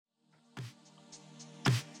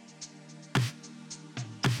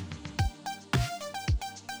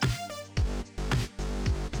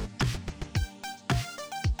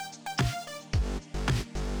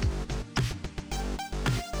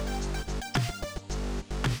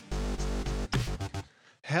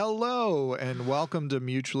Hello, and welcome to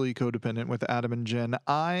Mutually CoDopendent with Adam and Jen.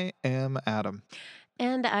 I am Adam.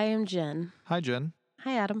 And I am Jen. Hi, Jen.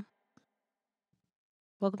 Hi, Adam.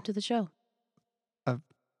 Welcome to the show.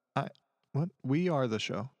 What? We are the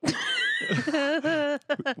show.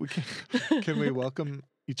 Can we welcome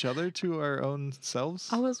each other to our own selves?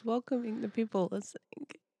 I was welcoming the people listening.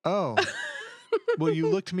 Oh. Well, you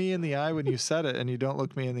looked me in the eye when you said it, and you don't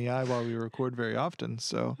look me in the eye while we record very often,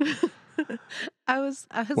 so... I was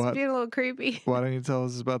What? being a little creepy. Why don't you tell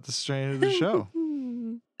us about the strain of the show?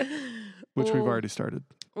 Which we've already started.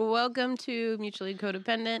 Welcome to Mutually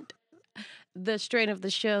CoDopendent. The strain of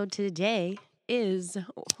the show today is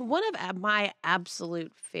one of my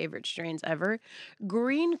absolute favorite strains ever,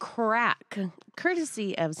 Green Crack,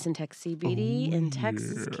 courtesy of Syntex CBD and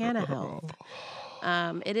Texas Canna Health.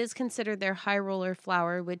 It is considered their high roller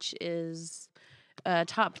flower, which is a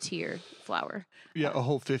top tier flower. Yeah, a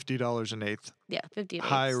whole $50 an eighth. Yeah, 50 an eighth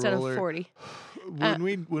High instead roller. of 40.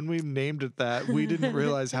 When we named it that, we didn't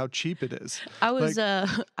realize how cheap it is. I was a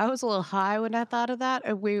little high when I thought of that. I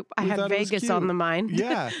had Vegas on the mind.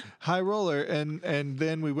 Yeah, high roller, and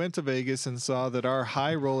then we went to Vegas and saw that our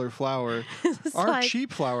high roller flower, our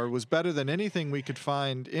cheap flower, was better than anything we could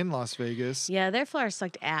find in Las Vegas. Yeah, their flower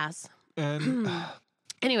sucked ass. And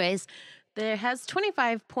anyways, there has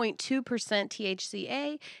 25.2%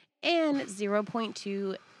 THCA and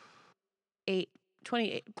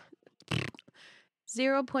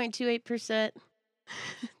 0.28%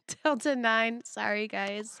 Delta 9. Sorry,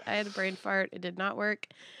 guys. I had a brain fart. It did not work.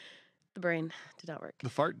 The brain did not work. The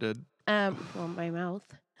fart did. Well, my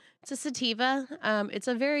mouth. It's a sativa. It's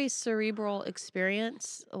a very cerebral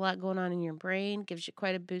experience. A lot going on in your brain. Gives you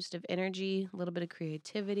quite a boost of energy, a little bit of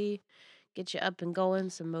creativity. Get you up and going,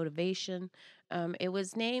 some motivation. It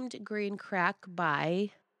was named Green Crack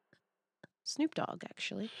by Snoop Dogg,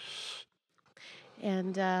 actually.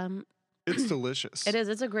 And it's delicious. It is.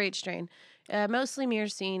 It's a great strain. Mostly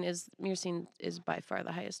myrcene is by far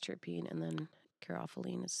the highest terpene, and then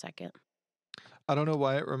caryophyllene is second. I don't know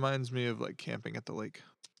why it reminds me of like camping at the lake.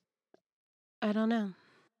 I don't know.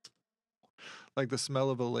 Like the smell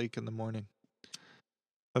of a lake in the morning.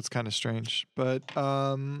 That's kind of strange. But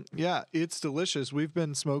yeah, it's delicious. We've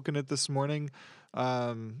been smoking it this morning.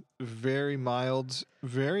 Very mild,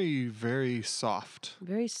 very, very soft.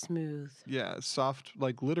 Very smooth. Yeah, soft,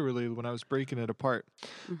 like literally when I was breaking it apart.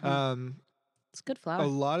 Mm-hmm. It's good flower. A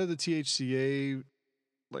lot of the THCA,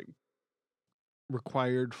 like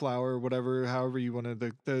required flower, whatever, however you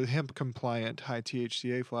wanted, the hemp compliant high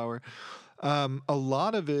THCA flower, a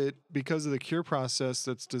lot of it, because of the cure process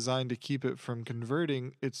that's designed to keep it from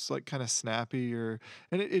converting, it's like kind of snappy and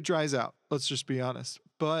it dries out. Let's just be honest.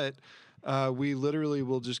 But we literally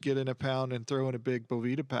will just get in a pound and throw in a big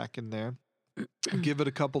Bovita pack in there, give it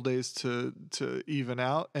a couple days to even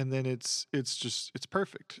out, and then it's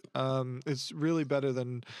perfect. It's really better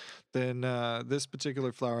than this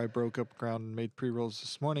particular flower I broke up, ground, and made pre-rolls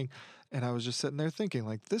this morning. And I was just sitting there thinking,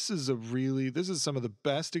 like, this is some of the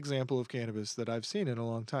best example of cannabis that I've seen in a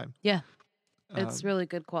long time. Yeah. It's really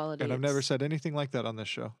good quality. And I've never said anything like that on this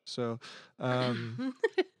show. So it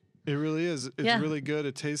really is. It's really good.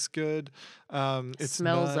 It tastes good. It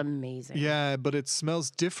smells amazing. Yeah, but it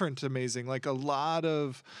smells different amazing. Like a lot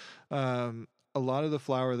of the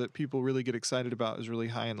flower that people really get excited about is really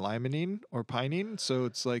high in limonene or pinene. So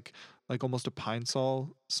it's like almost a pine sol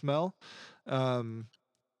smell.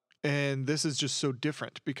 And this is just so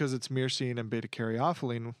different because it's myrcene and beta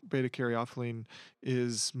caryophyllene. Beta caryophyllene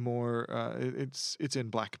is more, it's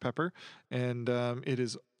in black pepper, and it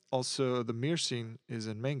is also, the myrcene is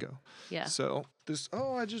in mango. Yeah. So this,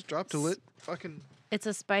 I just dropped a lit fucking. It's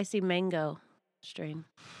a spicy mango strain.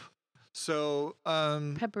 So,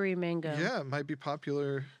 peppery mango. Yeah, it might be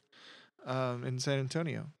popular in San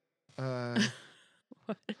Antonio.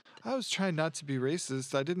 I was trying not to be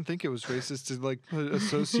racist. I didn't think it was racist to like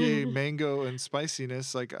associate mango and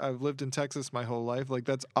spiciness. Like, I've lived in Texas my whole life. Like,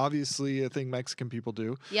 that's obviously a thing Mexican people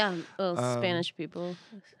do. Yeah, well, Spanish people,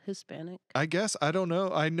 Hispanic. I guess. I don't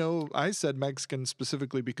know. I know I said Mexican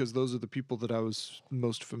specifically because those are the people that I was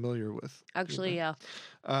most familiar with. Actually, yeah.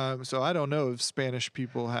 So I don't know if Spanish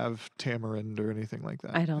people have tamarind or anything like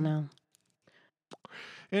that. I don't know.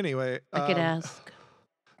 Anyway. I could ask.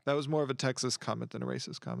 That was more of a Texas comment than a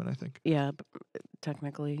racist comment, I think. Yeah,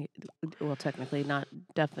 technically, not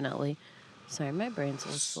definitely. Sorry, my brain's a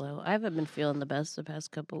little slow. I haven't been feeling the best the past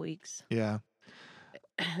couple weeks. Yeah.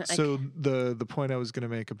 So the point I was going to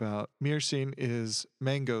make about myrcene is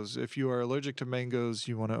mangoes. If you are allergic to mangoes,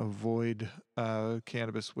 you want to avoid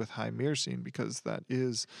cannabis with high myrcene because that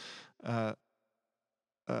is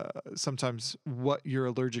sometimes what you're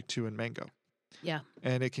allergic to in mango. Yeah.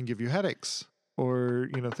 and it can give you headaches or,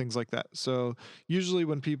 things like that. So usually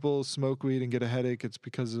when people smoke weed and get a headache, it's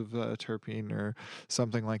because of terpene or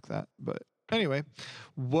something like that. But anyway,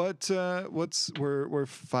 we're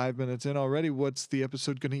 5 minutes in already. What's the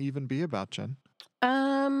episode going to even be about, Jen?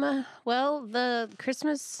 Well, the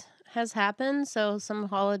Christmas has happened, so some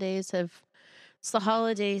holidays it's the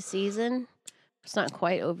holiday season. It's not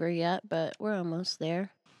quite over yet, but we're almost there.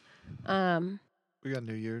 We got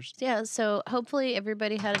New Year's. Yeah, so hopefully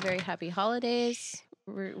everybody had a very happy holidays,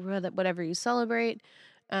 whatever you celebrate.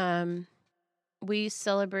 We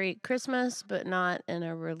celebrate Christmas, but not in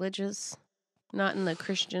the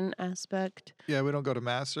Christian aspect. Yeah, we don't go to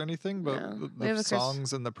mass or anything, but No, we the have a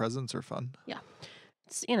songs and the presents are fun. Yeah.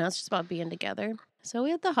 It's just about being together. So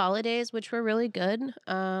we had the holidays, which were really good.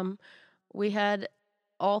 We had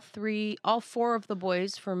all four of the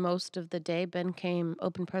boys for most of the day. Ben came,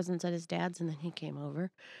 opened presents at his dad's, and then he came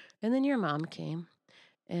over. And then your mom came.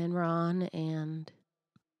 And Ron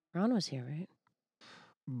was here, right?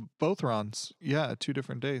 Both Rons. Yeah, 2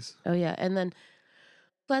 different days. Oh, yeah. And then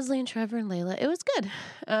Leslie and Trevor and Layla. It was good.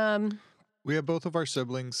 We have both of our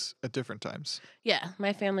siblings at different times. Yeah,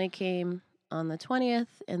 my family came on the 20th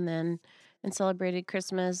and celebrated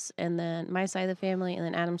Christmas, and then my side of the family and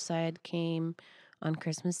then Adam's side came on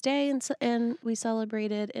Christmas Day and we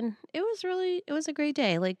celebrated, and it was a great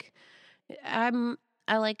day. Like I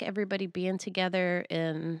like everybody being together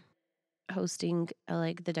and hosting. I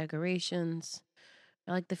like the decorations.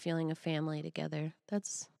 I like the feeling of family together.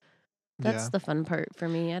 That's Yeah. the fun part for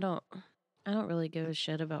me. I don't really give a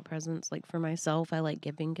shit about presents. Like for myself, I like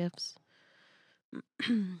giving gifts.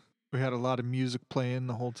 We had a lot of music playing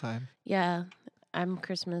the whole time. Yeah, I'm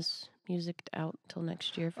Christmas musiced out till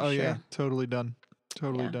next year for sure. Oh yeah, totally done.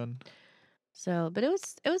 Totally Yeah. done. So, but it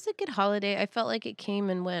was a good holiday. I felt like it came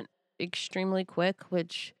and went extremely quick,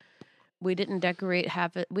 which we didn't decorate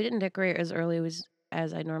we didn't decorate as early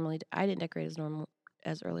as I normally I didn't decorate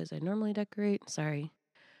as early as I normally decorate. Sorry.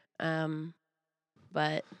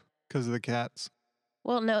 But because of the cats.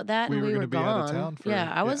 Well, no, that we and were we going were to be out of gone. town for Yeah,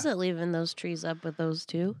 I wasn't leaving those trees up with those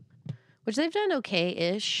two, which they've done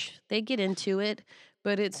okay-ish. They get into it,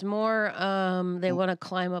 but it's more they want to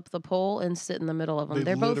climb up the pole and sit in the middle of them.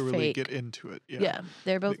 They're both literally fake. get into it. Yeah. Yeah,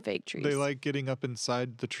 they're both fake trees. They like getting up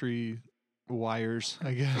inside the tree wires,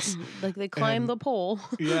 I guess. Like they climb the pole.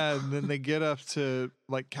 Yeah, and then they get up to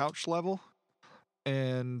like couch level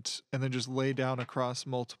and then just lay down across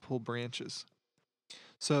multiple branches.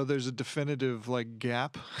 So there's a definitive like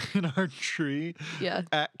gap in our tree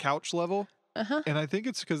at couch level. Uh-huh. And I think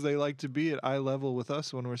it's because they like to be at eye level with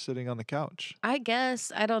us when we're sitting on the couch. I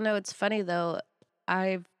guess. I don't know. It's funny though.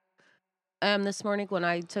 I've this morning when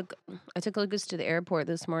I took Lucas to the airport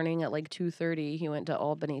this morning at like 2:30. He went to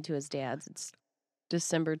Albany to his dad's. It's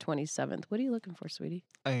December 27th. What are you looking for, sweetie?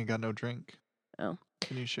 I ain't got no drink. Oh.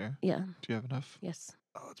 Can you share? Yeah. Do you have enough? Yes.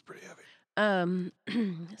 Oh, it's pretty heavy.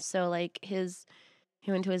 So like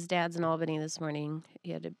he went to his dad's in Albany this morning.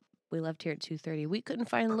 We left here at 2:30. We couldn't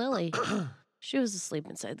find Lily. She was asleep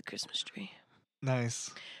inside the Christmas tree.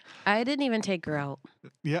 Nice. I didn't even take her out.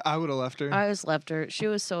 Yeah, I would have left her. I just left her. She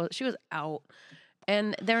was out.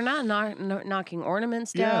 And they're not knocking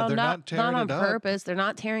ornaments down. Yeah, they're not tearing on it up. purpose. They're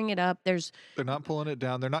not tearing it up. They're not pulling it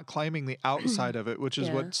down. They're not climbing the outside of it, which is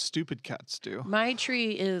what stupid cats do. My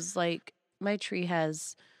tree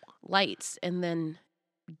has lights and then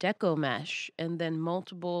deco mesh and then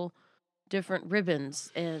multiple different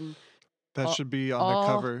ribbons and that should be on the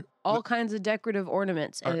cover. All kinds of decorative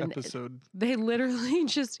ornaments. Our and episode. They literally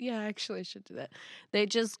actually I should do that. They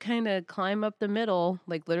just kind of climb up the middle,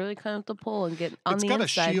 like literally climb up the pole and get on the inside.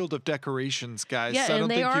 It's got a shield of decorations, guys. Yeah, so and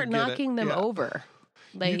they aren't knocking them over.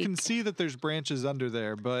 Like, you can see that there's branches under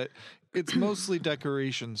there, but it's mostly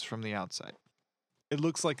decorations from the outside. It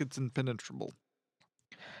looks like it's impenetrable.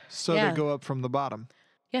 So they go up from the bottom.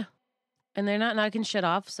 Yeah. And they're not knocking shit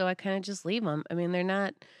off, so I kind of just leave them. I mean, they're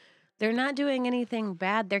not doing anything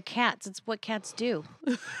bad. They're cats. It's what cats do.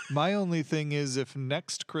 My only thing is if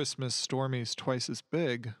next Christmas Stormy's twice as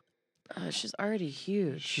big. She's already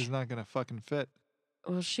huge. She's not going to fucking fit.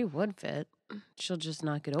 Well, she would fit. She'll just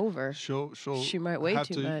knock it over. She might weigh have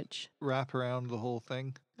too to much. Wrap around the whole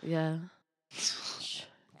thing. Yeah.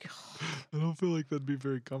 I don't feel like that'd be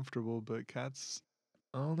very comfortable, but cats,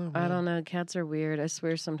 I don't know. Man. I don't know. Cats are weird. I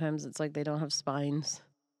swear sometimes it's like they don't have spines.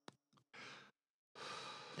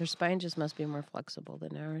 Their spine just must be more flexible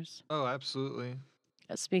than ours. Oh, absolutely.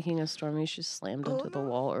 Speaking of Stormy, she slammed into the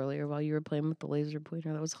wall earlier while you were playing with the laser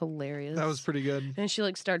pointer. That was hilarious. That was pretty good. And she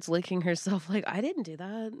starts licking herself like, I didn't do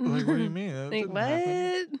that. Like, what do you mean? That like, didn't what?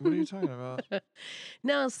 happen. What are you talking about?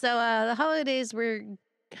 No, so the holidays were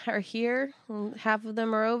are here. Half of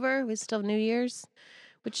them are over. We still have New Year's,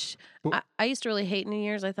 which Well, I used to really hate New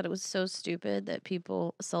Year's. I thought it was so stupid that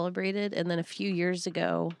people celebrated. And then a few years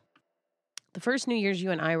ago, the first New Year's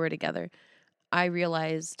you and I were together, I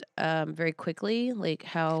realized very quickly like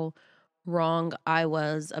how wrong I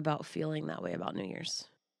was about feeling that way about New Year's.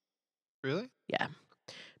 really? Yeah,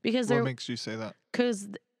 because What makes you say that?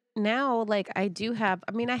 now like I do have.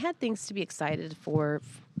 I mean, I had things to be excited for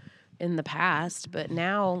in the past, but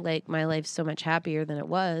now like my life's so much happier than it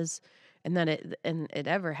was, and it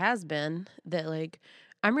ever has been, that like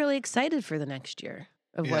I'm really excited for the next year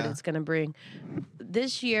of what Yeah. it's going to bring.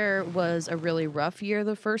 This year was a really rough year,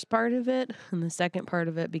 the first part of it, and the second part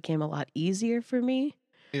of it became a lot easier for me.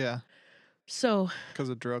 Yeah. So, Because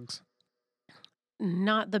of drugs.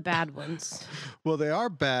 not the bad ones. Well, they are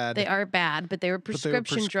bad. They are bad, but they were But they were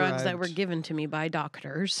prescription drugs that were prescribed. given to me by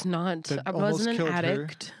doctors, not, That I almost wasn't an killed her.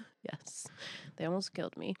 addict. Yes, they almost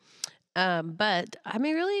killed me. But I'm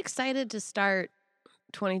really excited to start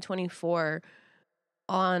 2024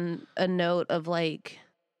 on a note of like,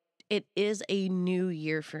 it is a new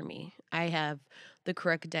year for me. I have the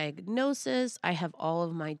correct diagnosis. I have all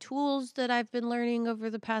of my tools that I've been learning over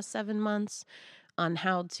the past 7 months on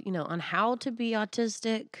how to, on how to be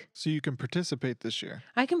autistic. So you can participate this year.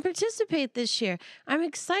 I can participate this year. I'm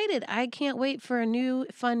excited. I can't wait for a new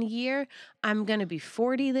fun year. I'm going to be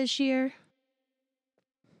 40 this year.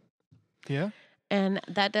 Yeah. And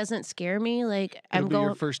that doesn't scare me. Like It'll I'm be your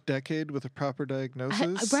going first decade with a proper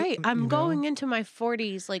diagnosis. right. I'm you know? going into my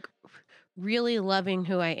 40s like really loving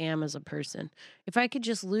who I am as a person. If I could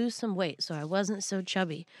just lose some weight so I wasn't so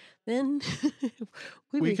chubby, then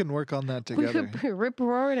We can work on that we together. could be rip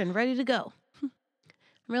roaring and ready to go. I'm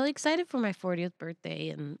really excited for my 40th birthday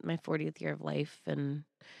and my 40th year of life, and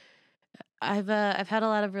I've had a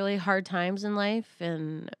lot of really hard times in life,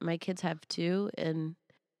 and my kids have too, and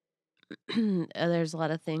there's a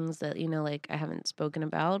lot of things that like I haven't spoken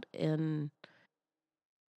about, and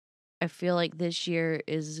I feel like this year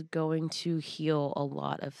is going to heal a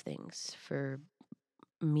lot of things for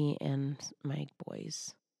me and my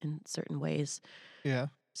boys in certain ways. Yeah.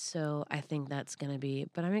 So I think that's going to be,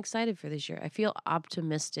 but I'm excited for this year. I feel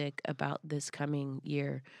optimistic about this coming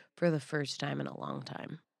year for the first time in a long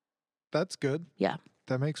time. That's good. Yeah,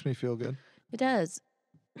 That makes me feel good. it does.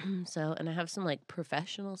 So, and I have some like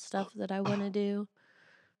professional stuff that I want to do.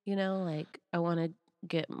 Like I want to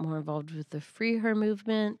get more involved with the Free Her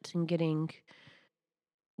movement and getting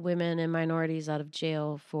women and minorities out of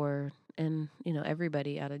jail and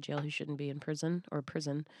everybody out of jail who shouldn't be in prison for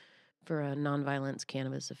nonviolence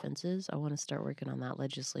cannabis offenses. I want to start working on that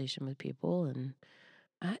legislation with people, and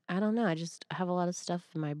I don't know. I just have a lot of stuff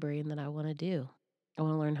in my brain that I want to do. I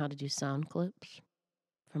want to learn how to do sound clips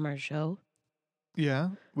from our show. Yeah,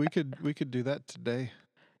 we could do that today.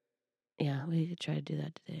 Yeah, we could try to do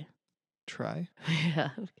that today. Try. Yeah,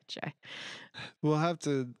 we could try. We'll have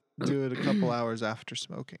to do it a couple hours after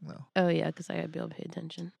smoking, though. Oh yeah, because I gotta be able to pay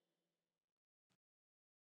attention.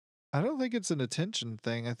 I don't think it's an attention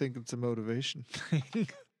thing. I think it's a motivation thing.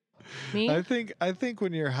 Me? I think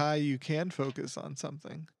when you're high, you can focus on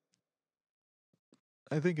something.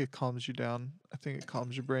 I think it calms you down. I think it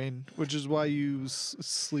calms your brain, which is why you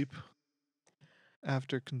sleep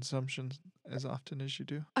after consumption as often as you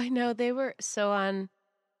do. I know they were so on.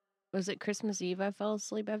 Was it Christmas Eve? I fell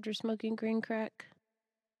asleep after smoking green crack.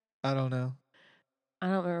 I don't know. I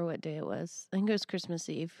don't remember what day it was. I think it was Christmas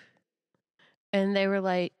Eve. And they were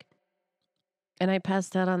like, and I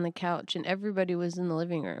passed out on the couch, and everybody was in the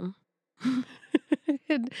living room.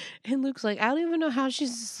 and Luke's like, I don't even know how she's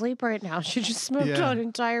asleep right now. She just smoked an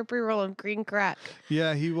entire pre-roll of green crack.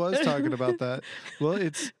 Yeah, he was talking about that. Well,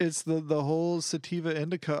 it's the whole sativa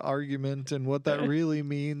indica argument and what that really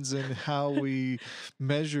means and how we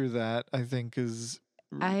measure that, I think is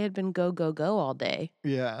I had been go all day.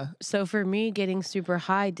 yeah. So for me, getting super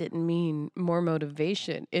high didn't mean more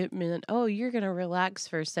motivation. It meant, oh, you're going to relax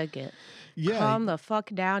for a second. Yeah. Calm the fuck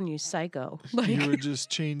down, you psycho. You were just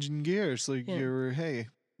changing gears. Like Yeah. you were, hey,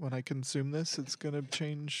 when I consume this, it's going to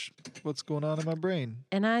change what's going on in my brain.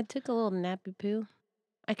 And I took a little nappy poo.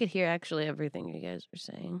 I could hear actually everything you guys were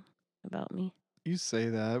saying about me. You say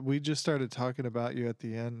that. We just started talking about you at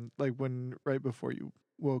the end, like right before you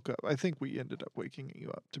woke up. I think we ended up waking you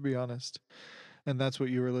up, to be honest. And that's what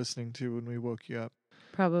you were listening to when we woke you up.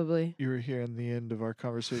 Probably. You were hearing the end of our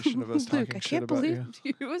conversation of us Luke, talking I shit can't about believe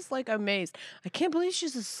you. He was like amazed. I can't believe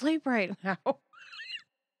she's asleep right now.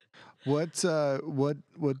 What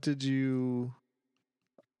did you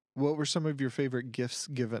what were some of your favorite gifts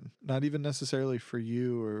given? Not even necessarily for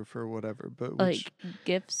you or for whatever, but which, Like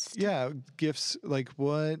gifts. yeah, gifts. Like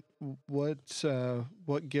what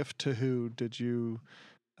gift to who did you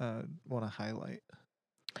want to highlight?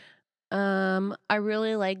 I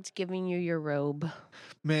really liked giving you your robe.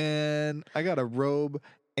 Man, I got a robe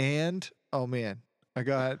and oh man, I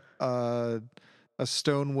got a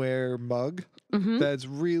stoneware mug Mm-hmm. that's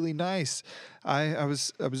really nice. I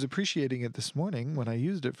was appreciating it this morning when I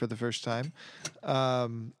used it for the first time.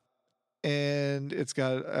 And it's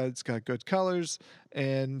got good colors,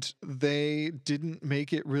 and they didn't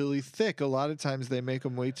make it really thick. A lot of times they make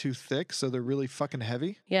them way too thick, so they're really fucking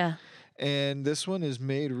heavy. Yeah. And this one is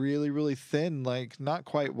made really, really thin, like not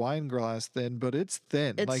quite wine glass thin, but it's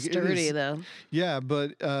thin. It's like sturdy it is, though. yeah.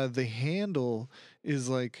 But the handle is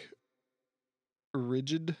like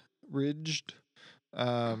ridged.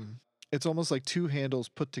 It's almost like two handles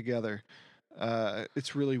put together.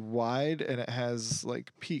 It's really wide and it has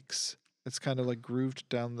like peaks. It's kind of like grooved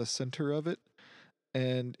down the center of it,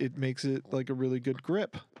 and it makes it like a really good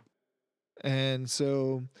grip. And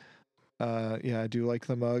so, yeah, I do like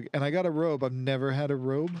the mug. And I got a robe. I've never had a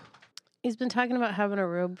robe. He's been talking about having a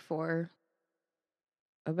robe for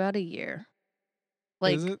about a year.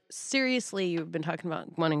 Like, Is it? seriously, you've been talking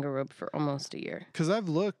about wanting a robe for almost a year. Because I've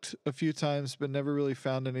looked a few times, but never really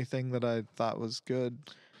found anything that I thought was good.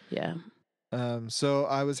 Yeah. So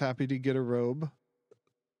I was happy to get a robe.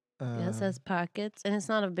 Yes, it has pockets, and it's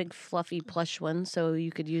not a big fluffy plush one, so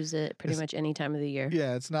you could use it pretty much any time of the year.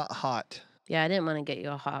 Yeah, it's not hot. Yeah, I didn't want to get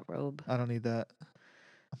you a hot robe. I don't need that.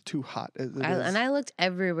 I'm too hot as it is. And I looked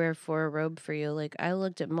everywhere for a robe for you. Like, I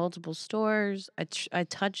looked at multiple stores. I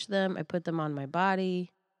touched them. I put them on my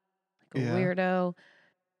body like a weirdo.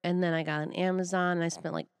 And then I got on Amazon, and I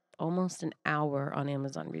spent like almost an hour on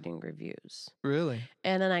Amazon reading reviews. Really?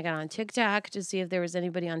 And then I got on TikTok to see if there was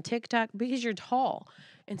anybody on TikTok because you're tall.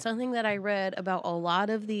 And something that I read about a lot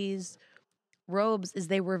of these robes is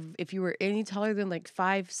they were, if you were any taller than like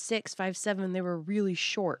 5'6", 5'7", they were really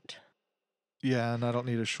short. Yeah, and I don't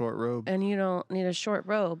need a short robe. And you don't need a short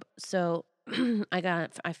robe. So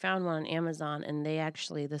I found one on Amazon, and they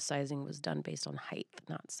actually, the sizing was done based on height,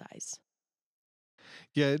 not size.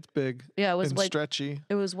 Yeah, it's big. Yeah, it was and like stretchy.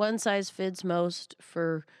 It was one size fits most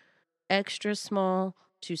for extra small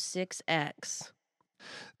to 6X.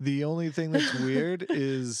 The only thing that's weird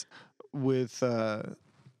is with the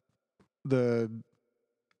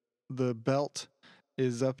belt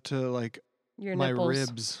is up to like Your my nipples.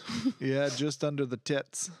 ribs. Yeah, just under the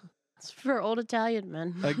tits. It's for old Italian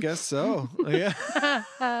men. I guess so. Yeah.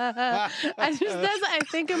 I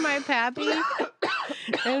think of my pappy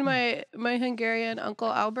and my Hungarian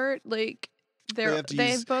Uncle Albert. Like they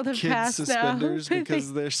both have kid passed suspenders now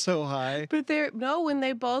because they're so high. But when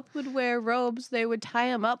they both would wear robes, they would tie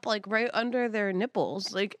them up like right under their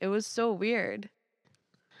nipples. Like, it was so weird.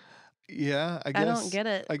 Yeah, I guess. I don't get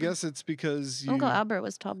it. I guess it's because Uncle Albert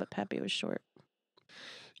was tall, but Pappy was short.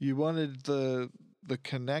 You wanted the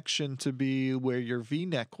connection to be where your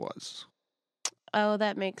V-neck was. Oh,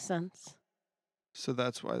 that makes sense. So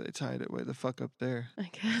that's why they tied it way the fuck up there. I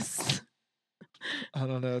guess. I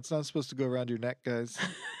don't know. It's not supposed to go around your neck, guys.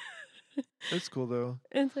 It's cool though.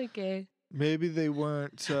 It's okay. Maybe they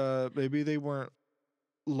weren't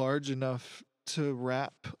large enough to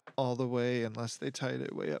wrap all the way unless they tied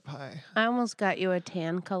it way up high. I almost got you a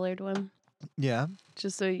tan colored one. Yeah.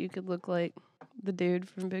 Just so you could look like the dude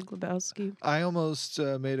from Big Lebowski. I almost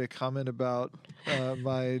made a comment about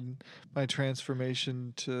my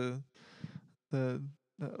transformation to the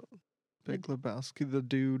Big Lebowski, the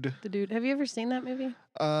dude. The dude. Have you ever seen that movie?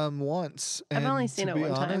 Once. I've only seen it one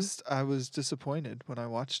time. To be honest, I was disappointed when I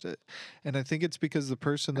watched it. And I think it's because the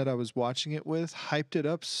person that I was watching it with hyped it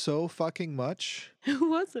up so fucking much.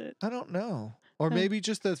 Who was it? I don't know. Or maybe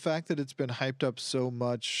just the fact that it's been hyped up so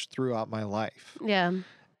much throughout my life. Yeah.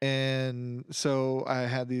 And so I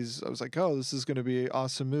was like, oh, this is going to be an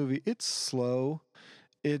awesome movie. It's slow.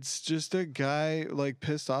 It's just a guy like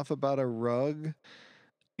pissed off about a rug,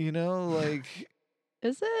 like.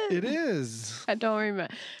 Is it? It is. I don't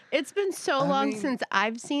remember. It's been so long since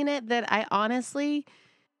I've seen it that I honestly.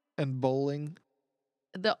 And bowling.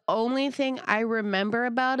 The only thing I remember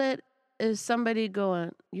about it is somebody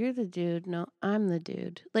going, "You're the dude." No, I'm the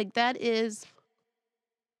dude. Like, that is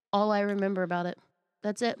all I remember about it.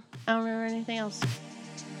 That's it. I don't remember anything else.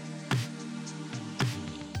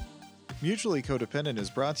 Mutually CoDopendent is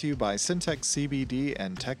brought to you by Syntex CBD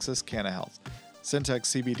and Texas CannaHealth.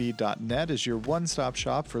 SyntexCBD.net is your one-stop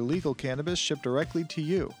shop for legal cannabis shipped directly to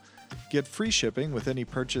you. Get free shipping with any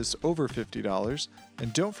purchase over $50,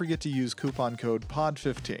 and don't forget to use coupon code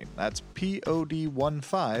POD15. That's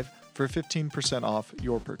POD15 for 15% off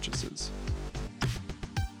your purchases.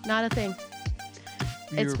 Not a thing.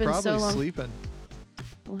 You're been probably so long. sleeping.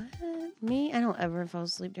 What? Me? I don't ever fall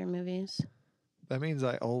asleep during movies. That means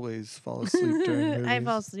I always fall asleep during movies. I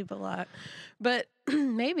fall asleep a lot. But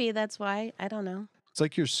maybe that's why. I don't know. It's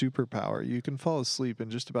like your superpower. You can fall asleep in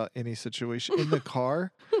just about any situation. In the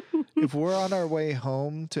car, if we're on our way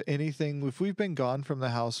home to anything, if we've been gone from the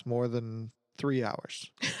house more than 3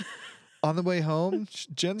 hours, on the way home,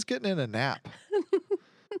 Jen's getting in a nap.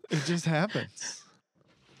 It just happens.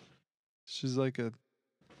 She's like a...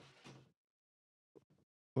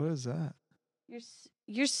 What is that?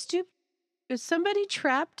 You're stupid. Is somebody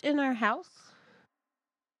trapped in our house?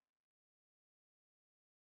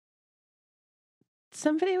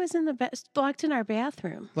 Somebody was locked in our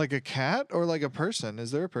bathroom. Like a cat or like a person?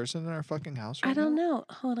 Is there a person in our fucking house right now? I don't know.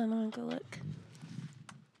 Hold on, I'm gonna go look.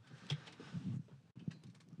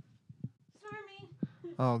 Stormy.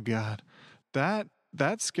 Oh God, that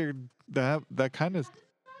scared that kind of.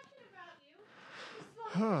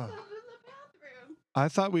 Huh. I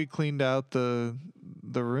thought we cleaned out the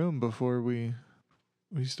room before we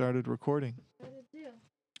started recording.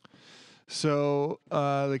 So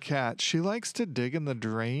the cat, she likes to dig in the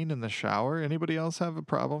drain in the shower. Anybody else have a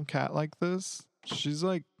problem cat like this? She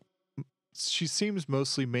seems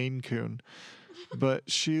mostly Maine Coon, but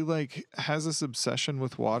she like has this obsession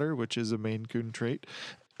with water, which is a Maine Coon trait.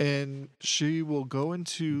 And she will go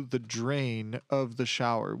into the drain of the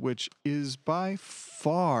shower, which is by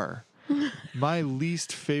far my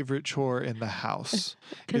least favorite chore in the house,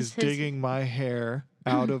 is digging my hair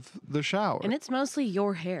out of the shower. And it's mostly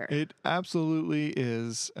your hair. It absolutely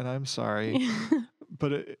is, and I'm sorry,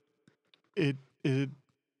 but it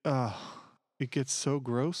gets so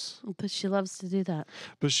gross. But she loves to do that.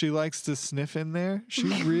 But she likes to sniff in there. She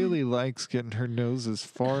really likes getting her nose as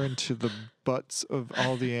far into the butts of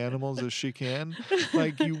all the animals as she can.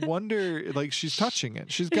 Like, you wonder, like, she's touching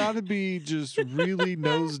it. She's got to be just really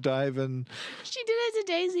nose diving. She did it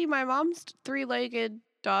to Daisy, my mom's 3-legged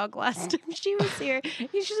dog, last time she was here.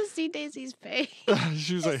 You should have seen Daisy's face.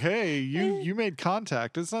 She was like, hey, you made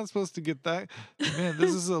contact. It's not supposed to get that. Man,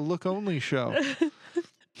 this is a look-only show.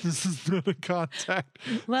 This is not a contact.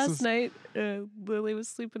 Last night, Lily was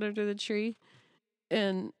sleeping under the tree,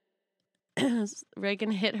 and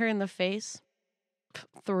Reagan hit her in the face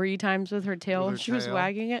 3 times with her tail. With her She was tail?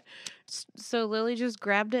 wagging it. So Lily just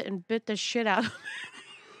grabbed it and bit the shit out of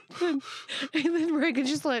it. And then Reagan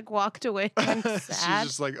just like walked away. I'm sad. She's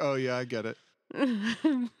just like, oh yeah, I get it. It's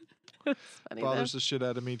funny, Bothers the shit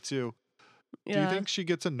out of me too. though. Do you think she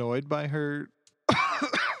gets annoyed by her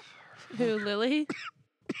Who, Lily?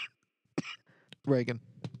 Reagan?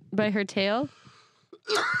 By her tail?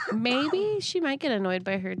 Maybe she might get annoyed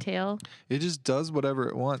by her tail. It just does whatever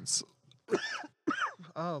it wants.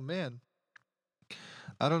 Oh man.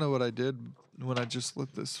 I don't know what I did when I just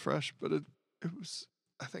lit this fresh, but it was,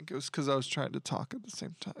 I think it was because I was trying to talk at the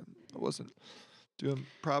same time. I wasn't doing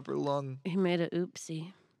proper long, He made a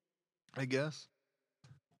oopsie. I guess.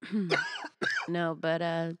 No, but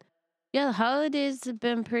yeah, the holidays have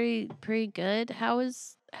been pretty good.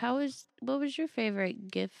 What was your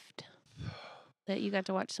favorite gift that you got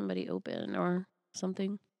to watch somebody open or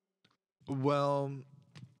something? Well,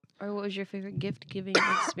 Or what was your favorite gift giving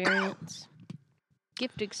experience?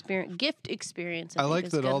 Gift experience. I think like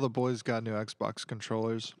is that good. all the boys got new Xbox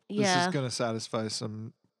controllers. This Yeah. is going to satisfy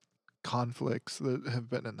some conflicts that have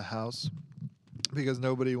been in the house because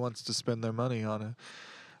nobody wants to spend their money on a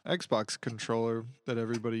Xbox controller that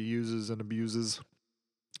everybody uses and abuses.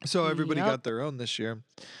 So everybody Yep. got their own this year.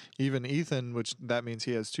 Even Ethan, which that means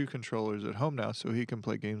he has 2 controllers at home now, so he can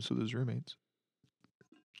play games with his roommates.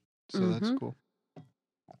 So that's Mhm. cool.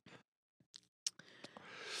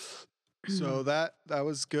 So that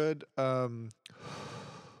was good.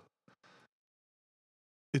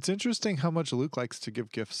 It's interesting how much Luke likes to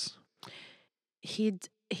give gifts.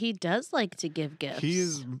 He does like to give gifts.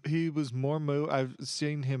 He was more I've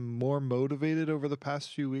seen him more motivated over the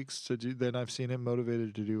past few weeks to do than I've seen him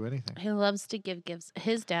motivated to do anything. He loves to give gifts.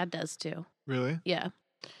 His dad does too. Really? Yeah.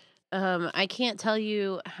 I can't tell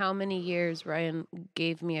you how many years Ryan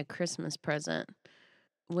gave me a Christmas present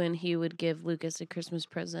when he would give Lucas a Christmas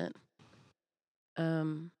present.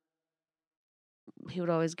 He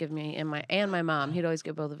would always give me and my mom. He'd always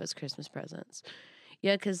give both of us Christmas presents.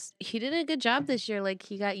 Yeah, because he did a good job this year. Like,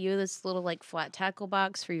 he got you this little like flat tackle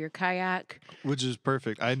box for your kayak. Which is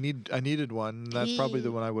perfect. I needed one. And that's probably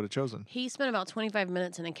the one I would have chosen. He spent about 25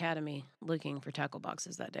 minutes in Academy looking for tackle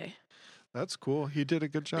boxes that day. That's cool. He did a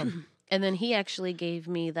good job. And then he actually gave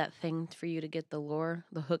me that thing for you to get the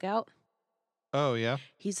hook out. Oh, yeah?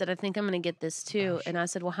 He said, I think I'm going to get this too. Gosh. And I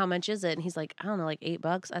said, well, how much is it? And he's like, I don't know, like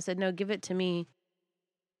 $8. I said, no, give it to me.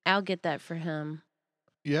 I'll get that for him.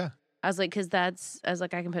 Yeah. I was like, I was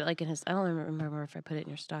like, I can put it like in his, I don't remember if I put it in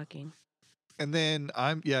your stocking. And then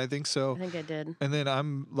I think so. I think I did. And then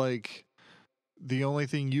I'm like, the only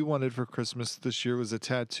thing you wanted for Christmas this year was a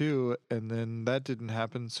tattoo, and then that didn't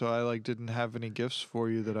happen. So I like didn't have any gifts for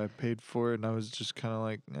you that I paid for, and I was just kind of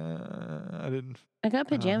like, I didn't. I got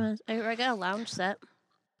pajamas. I got a lounge set.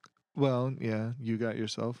 Well, yeah, you got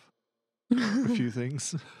yourself a few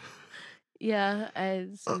things. Yeah, I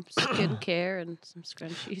had some skincare and some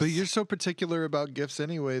scrunchies. But you're so particular about gifts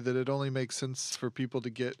anyway that it only makes sense for people to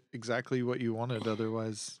get exactly what you wanted.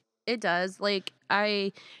 Otherwise, it does. Like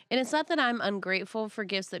and it's not that I'm ungrateful for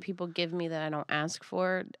gifts that people give me that I don't ask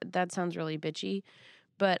for. That sounds really bitchy.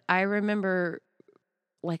 But I remember,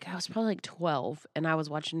 like, I was probably like 12 and I was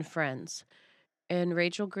watching Friends. And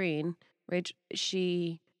Rachel Green,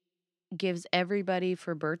 she gives everybody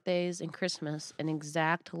for birthdays and Christmas an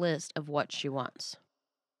exact list of what she wants.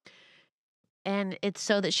 And it's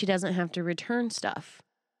so that she doesn't have to return stuff.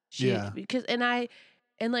 Because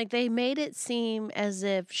like they made it seem as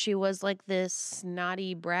if she was like this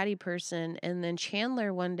snotty, bratty person. And then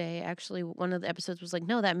Chandler one day, actually, one of the episodes was like,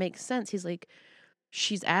 no, that makes sense. He's like,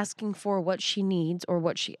 she's asking for what she needs or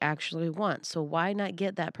what she actually wants. So why not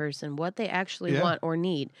get that person what they actually want or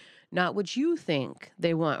need, not what you think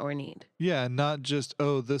they want or need? Yeah, not just,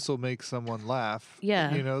 oh, this will make someone laugh.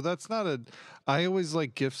 Yeah. You know, that's not I always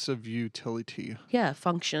like gifts of utility. Yeah,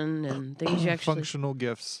 function and things you actually. Functional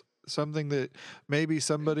gifts. Something that maybe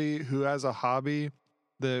somebody who has a hobby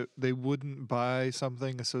that they wouldn't buy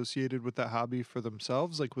something associated with that hobby for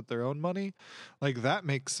themselves, like with their own money. Like that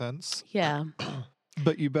makes sense. Yeah.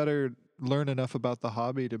 But you better learn enough about the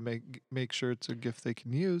hobby to make sure it's a gift they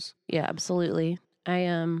can use. Yeah, absolutely. I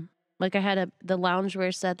like I had the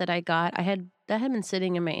loungewear set that I got. That had been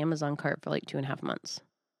sitting in my Amazon cart for like 2.5 months.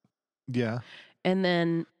 Yeah. And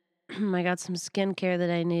then I got some skincare that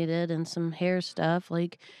I needed and some hair stuff,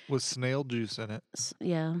 like with snail juice in it.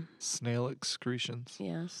 Yeah. Snail excretions.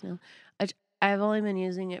 Yeah, snail. I've only been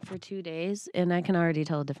using it for 2 days, and I can already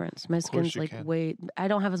tell a difference. My skin's like I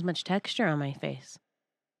don't have as much texture on my face.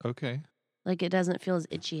 Okay. Like it doesn't feel as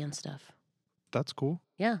itchy and stuff. That's cool.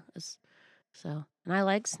 Yeah. And I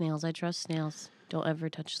like snails. I trust snails. Don't ever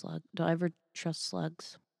trust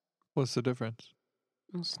slugs. What's the difference?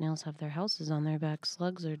 Well, snails have their houses on their back.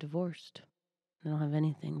 Slugs are divorced. They don't have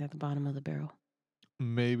anything. They're at the bottom of the barrel.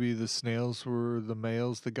 Maybe the snails were the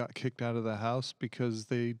males that got kicked out of the house because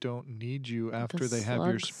they don't need you after they have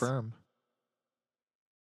your sperm.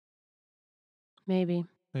 Maybe.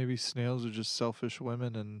 Maybe snails are just selfish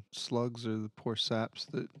women and slugs are the poor saps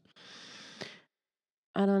that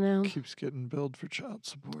I don't know. keeps getting billed for child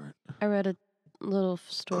support. I read a little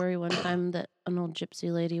story one time that an old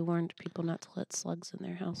gypsy lady warned people not to let slugs in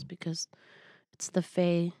their house because it's the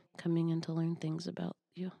fae coming in to learn things about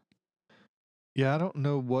you. Yeah, I don't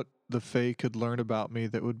know what the fae could learn about me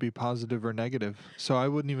that would be positive or negative. So I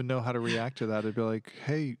wouldn't even know how to react to that. I'd be like,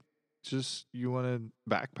 hey, you want a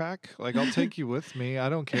backpack? Like, I'll take you with me. I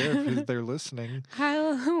don't care if they're listening. I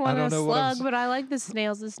want a slug, but I like the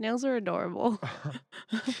snails. The snails are adorable.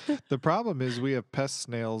 The problem is we have pest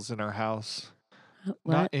snails in our house.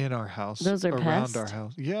 What? Not in our house. Those are around pests? our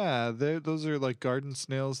house. Yeah, those are like garden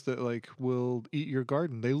snails that like will eat your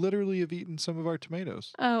garden. They literally have eaten some of our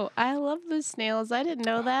tomatoes. Oh, I love the snails. I didn't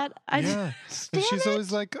know that. Yeah. And she's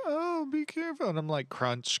always like, oh, be careful. And I'm like,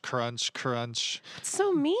 crunch, crunch, crunch. It's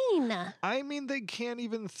so mean. I mean, they can't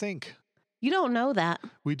even think. You don't know that.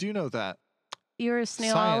 We do know that. You're a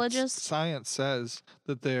snailologist? Science says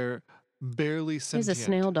that they're barely sentient. He's a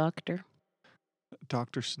snail doctor.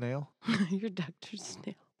 Dr. Snail? You're Dr.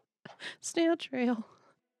 Snail. Snail trail.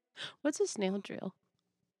 What's a snail trail?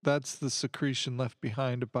 That's the secretion left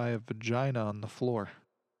behind by a vagina on the floor.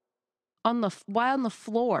 Why on the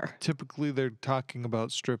floor? Typically, they're talking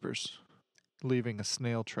about strippers leaving a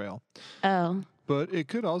snail trail. Oh. But it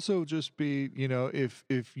could also just be,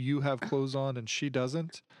 if you have clothes on and she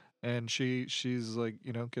doesn't, and she's like,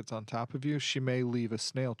 gets on top of you, she may leave a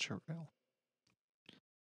snail trail.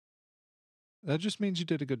 That just means you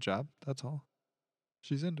did a good job. That's all.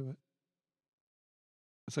 She's into it.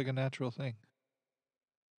 It's like a natural thing.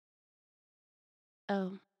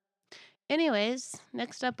 Oh. Anyways,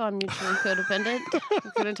 next up on Mutually CoDopendent,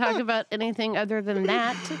 we're going to talk about anything other than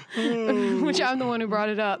that, which I'm the one who brought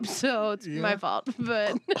it up, so it's my fault.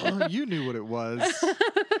 But you knew what it was.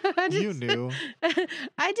 You knew.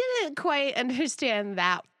 I didn't quite understand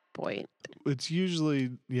that point. It's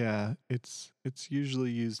usually it's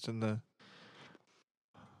usually used in the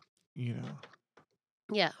you know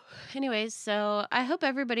Yeah. Anyways, so I hope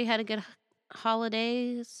everybody had a good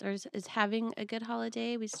holidays or is having a good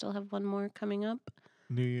holiday. We still have one more coming up.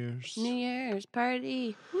 New Year's. New Year's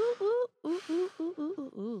party. Woo, ooh, ooh, ooh, ooh, ooh,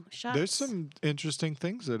 ooh, ooh. Shots. There's some interesting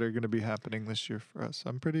things that are going to be happening this year for us.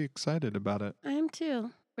 I'm pretty excited about it. I am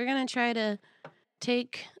too. We're going to try to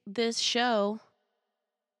take this show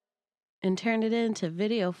and turn it into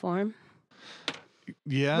video form.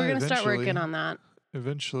 Yeah, We're going to start eventually. working on that.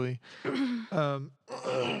 Eventually.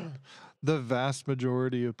 The vast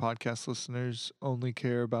majority of podcast listeners only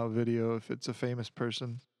care about video if it's a famous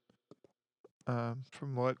person.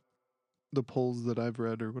 From what the polls that I've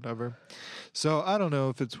read or whatever. So I don't know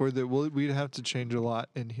if it's worth it. We'd have to change a lot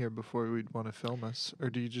in here before we'd want to film us. Or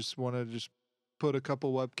do you just want to just put a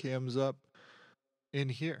couple webcams up in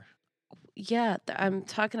here? Yeah, I'm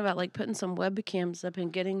talking about like putting some webcams up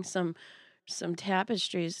and getting some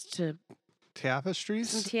tapestries to Tapestries?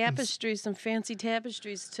 some fancy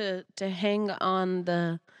tapestries to hang on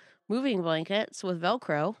the moving blankets with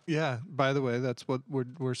Velcro. Yeah, by the way, that's what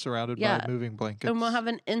we're surrounded by, moving blankets. And we'll have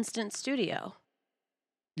an instant studio.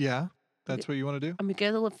 Yeah, that's what you want to do? I'm gonna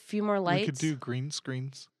get a few more lights. We could do green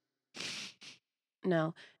screens.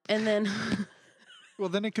 No. And then well,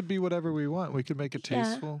 then it could be whatever we want. We could make it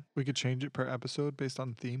tasteful. We could change it per episode based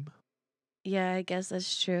on theme. Yeah, I guess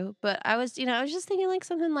that's true. But I was just thinking like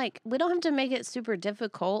something like we don't have to make it super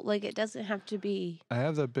difficult. Like it doesn't have to be. I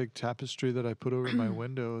have that big tapestry that I put over my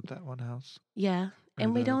window at that one house. Yeah.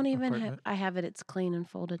 And we don't even have, I have it, it's clean and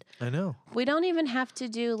folded. I know. We don't even have to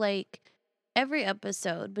do like every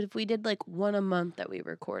episode, but if we did like one a month that we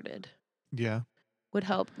recorded. Yeah. Would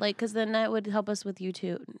help. Like, because then that would help us with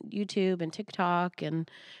YouTube and TikTok and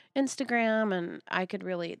Instagram. And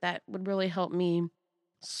that would really help me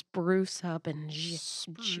spruce up and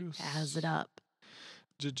jazz it up.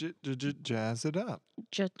 Jazz it up.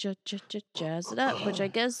 Jazz it up, which I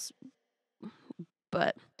guess,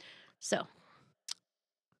 but so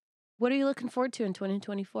what are you looking forward to in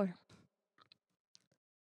 2024?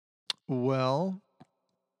 Well,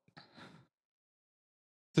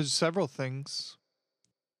 there's several things.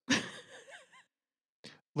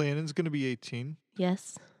 Landon's going to be 18.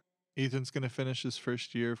 Yes. Ethan's going to finish his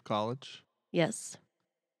first year of college. Yes.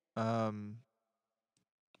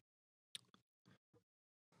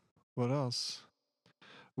 What else?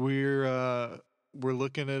 We're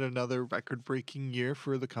looking at another record-breaking year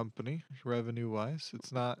for the company, revenue-wise.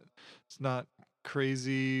 It's not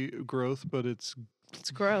crazy growth, but it's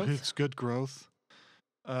growth. It's good growth.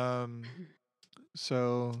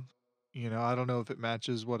 So, I don't know if it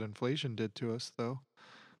matches what inflation did to us though.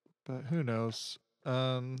 But who knows?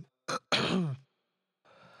 Oh,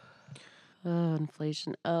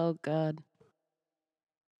 inflation. Oh God.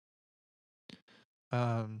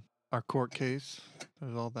 Our court case,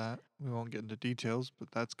 there's all that. We won't get into details, but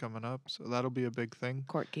that's coming up. So that'll be a big thing.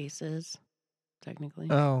 Court cases, technically.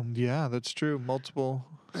 Oh, yeah, that's true. Multiple.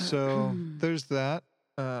 So there's that.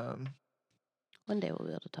 One day we'll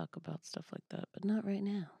be able to talk about stuff like that, but not right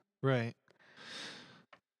now. Right.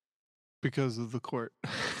 Because of the court.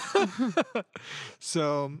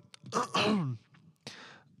 So, I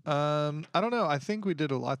don't know. I think we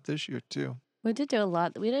did a lot this year too. We did do a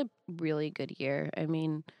lot. We did a really good year. I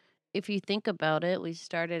mean, if you think about it, we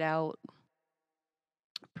started out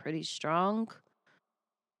pretty strong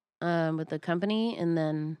with the company, and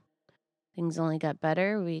then things only got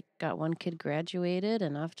better. We got one kid graduated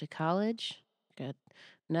and off to college. Got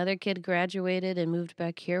another kid graduated and moved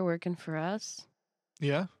back here working for us.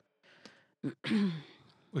 Yeah.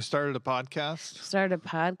 We started a podcast.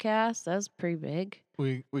 That was pretty big.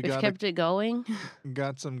 We've kept it going.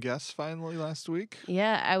 Got some guests finally last week.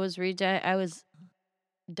 Yeah, I was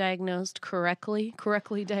diagnosed correctly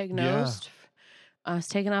diagnosed. Yeah. I was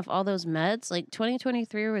taking off all those meds. Like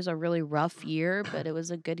 2023 was a really rough year, but it was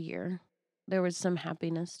a good year. There was some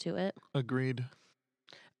happiness to it. Agreed.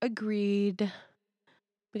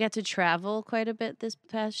 We got to travel quite a bit this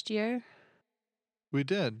past year. We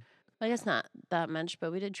did. I guess not that much,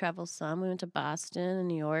 but we did travel some. We went to Boston and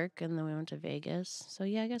New York, and then we went to Vegas. So,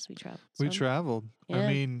 yeah, I guess we traveled some. We traveled. Yeah. I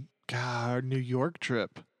mean, God, our New York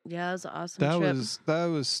trip. Yeah, it was an awesome trip. That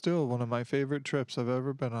was still one of my favorite trips I've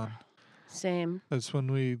ever been on. Same. That's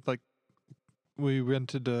when we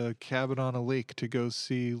rented a cabin on a lake to go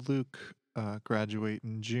see Luke graduate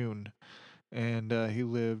in June. And he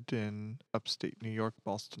lived in upstate New York,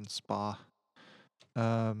 Boston Spa.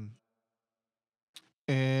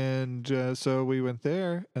 And so we went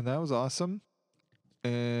there, and that was awesome.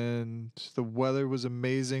 and the weather was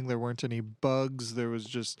amazing. There weren't any bugs. There was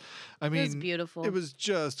just, I It was mean, beautiful. it was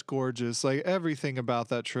just gorgeous. Like everything about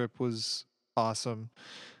that trip was awesome.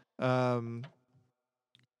 Um,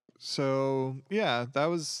 so yeah, that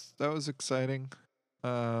was exciting.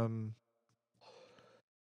 Um,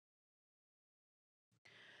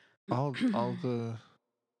 all the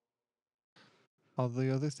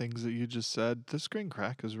other things that you just said. This green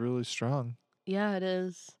crack is really strong. Yeah, it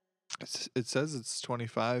is. It says it's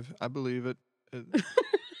 25. I believe it. Did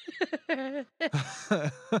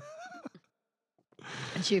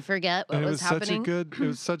you forget what And it was was such a happening? good it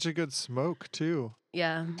was such a good smoke too.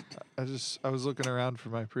 Yeah. I was looking around for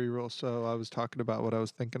my pre-roll, so I was talking about what I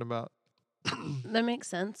was thinking about. That makes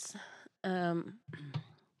sense. But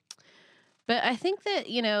I think that,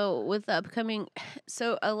 with the upcoming,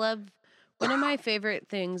 so I love, one of my favorite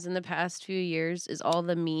things in the past few years is all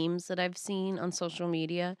the memes that I've seen on social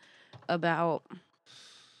media about,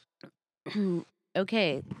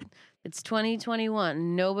 okay, it's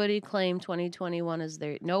 2021. No one claimed 2021 as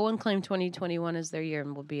their year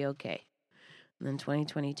and we'll be okay. And then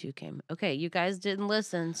 2022 came. Okay, you guys didn't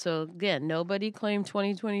listen. So again, nobody claimed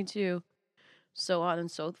 2022. So on and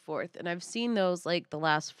so forth. And I've seen those like the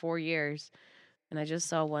last 4 years. And I just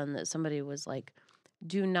saw one that somebody was like,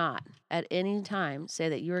 do not at any time say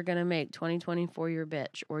that you are going to make 2024 your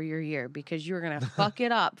bitch or your year because you're going to fuck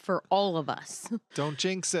it up for all of us. Don't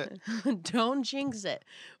jinx it. Don't jinx it.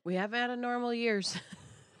 We haven't had a normal year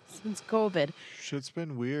since COVID. Shit's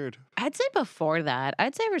been weird. I'd say before that,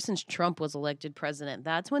 I'd say ever since Trump was elected president,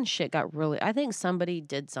 that's when shit got really, I think somebody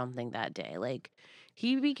did something that day. Like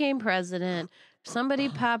he became president, somebody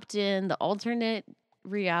popped in the alternate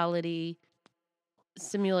reality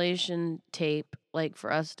simulation tape like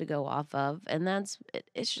for us to go off of, and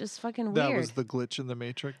it's just fucking weird. That was the glitch in the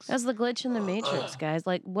Matrix. That's the glitch in the Matrix, guys.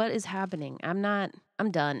 Like, what is happening?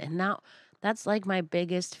 I'm done. And now that's like my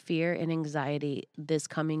biggest fear and anxiety this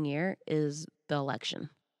coming year is the election.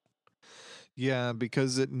 Yeah,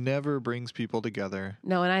 because it never brings people together.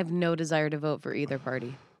 No, and I have no desire to vote for either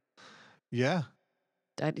party. Yeah.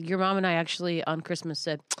 Your mom and I actually on Christmas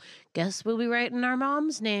said, guess we'll be writing our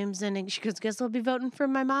mom's names, and she goes, guess I'll be voting for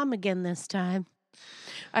my mom again this time.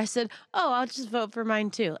 I said, oh, I'll just vote for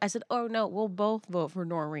mine too. I said, oh no, we'll both vote for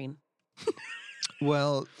Noreen.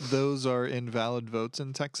 Well, those are invalid votes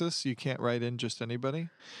in Texas. You can't write in just anybody.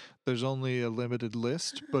 There's only a limited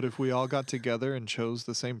list, but if we all got together and chose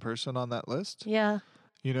the same person on that list, Yeah,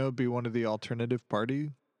 it'd be one of the alternative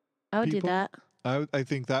party I would people. do that. I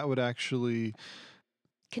think that would actually.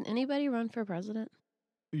 Can anybody run for president?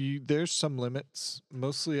 There's some limits,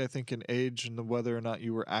 mostly I think in age and whether or not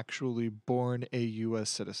you were actually born a U.S.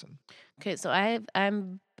 citizen. Okay, so I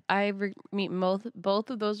meet both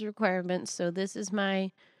of those requirements. So this is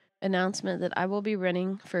my announcement that I will be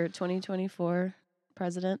running for 2024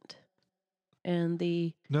 president. And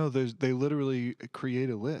No, they literally create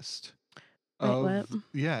a list. Wait, what?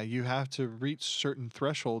 Yeah, you have to reach certain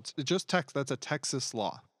thresholds. That's a Texas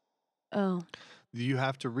law. Oh. You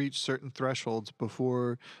have to reach certain thresholds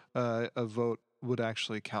before a vote would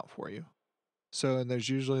actually count for you. So, and there's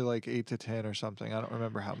usually like 8 to 10 or something. I don't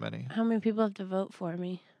remember how many. How many people have to vote for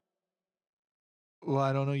me? Well,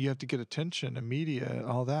 I don't know. You have to get attention, and media,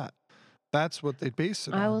 all that. That's what they base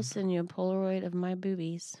it on. I will send you a Polaroid of my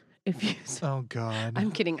boobies. If you. Oh God.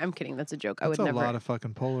 I'm kidding. That's a joke. That's I would never. a lot of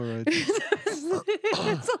fucking Polaroids.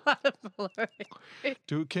 It's a lot of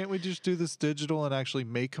Polaroids. Can't we just do this digital and actually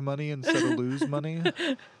make money instead of lose money?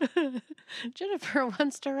 Jennifer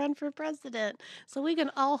wants to run for president, so we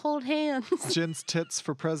can all hold hands. Jen's tits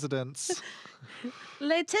for presidents.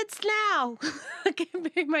 Les tits now. That can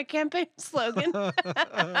be my campaign slogan.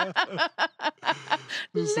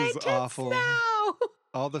 This Les is tits awful. now.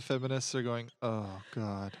 All the feminists are going, oh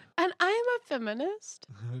God. And I'm a feminist.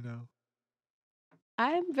 I know.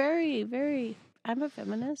 I'm very, very, I'm a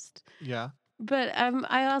feminist. Yeah. But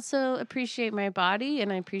I also appreciate my body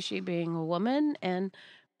and I appreciate being a woman. And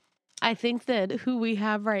I think that who we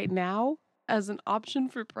have right now as an option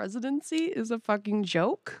for presidency is a fucking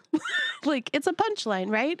joke. Like, it's a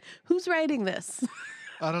punchline, right? Who's writing this?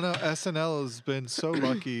 I don't know. SNL has been so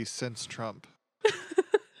lucky since Trump.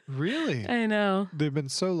 Really? I know. They've been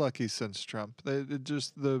so lucky since Trump. It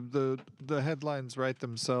just the headlines write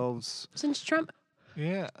themselves. Since Trump?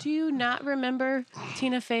 Yeah. Do you not remember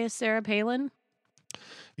Tina Fey as Sarah Palin?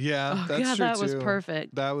 Yeah, that's God, true that too. was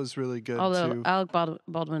perfect. That was really good Although too. Alec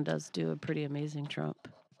Baldwin does do a pretty amazing Trump.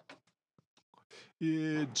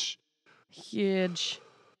 Huge.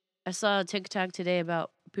 I saw a TikTok today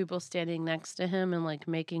about people standing next to him and like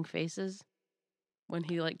making faces when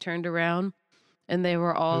he like turned around, and they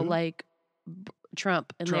were all Who? like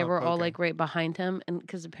Trump, and they Trump, were all okay. like right behind him, and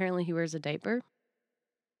because apparently he wears a diaper.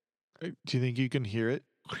 Do you think you can hear it?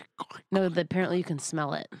 No, apparently you can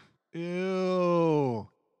smell it. Ew.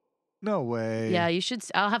 No way. Yeah, you should.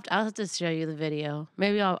 I'll have to show you the video.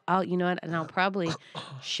 Maybe I'll you know what, and I'll probably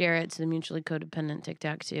share it to the Mutually CoDopendent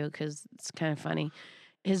TikTok too, because it's kind of funny.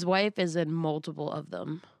 His wife is in multiple of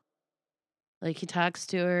them. Like he talks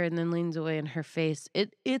to her and then leans away, and her face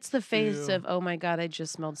it's the face Ew. of, oh my God, I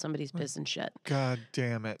just smelled somebody's piss and shit. God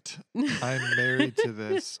damn it. I'm married to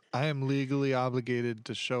this. I am legally obligated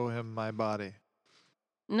to show him my body.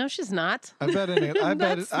 No, she's not. I bet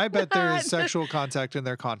I bet there is That's sexual contact in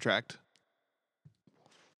their contract.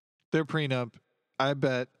 Their prenup. I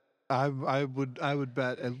bet I would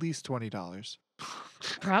bet at least $20.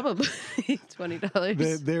 probably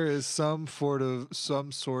 $20. There is some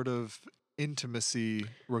sort of intimacy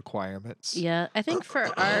requirements. Yeah, I think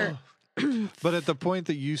for our But at the point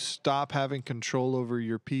that you stop having control over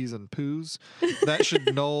your peas and poos, that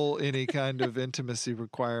should null any kind of intimacy I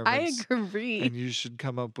requirements. agree. And you should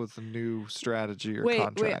come up with a new strategy or Wait,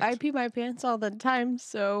 contract. I pee my pants all the time,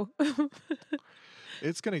 so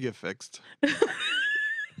It's gonna get fixed.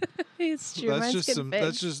 it's true. That's Mine's just getting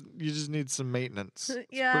fixed. you just need some maintenance. It's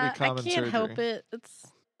Yeah, pretty I common can't surgery. help it. That's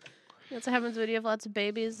what happens when you have lots of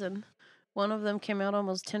babies, and one of them came out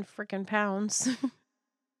almost 10 freaking pounds.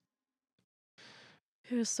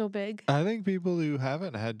 It was so big. I think people who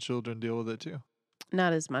haven't had children deal with it too.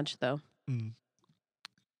 Not as much though. Mm.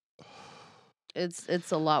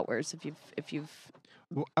 It's a lot worse if you've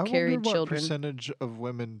Well, I carried wonder what children. percentage of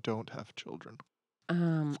women don't have children.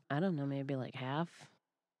 I don't know, maybe like half.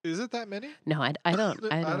 Is it that many? No, I don't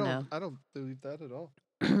know. I don't believe that at all.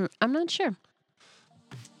 I'm not sure.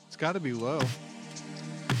 It's got to be low.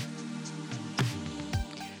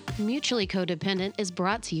 Mutually CoDopendent is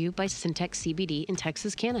brought to you by Syntex CBD and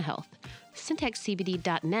Texas Canna Health.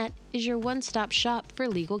 SyntexCBD.net is your one-stop shop for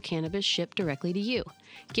legal cannabis shipped directly to you.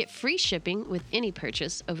 Get free shipping with any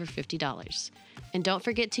purchase over $50. And don't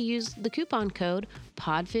forget to use the coupon code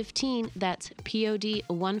POD15, that's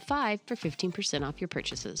POD15 for 15% off your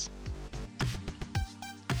purchases.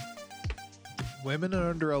 Women are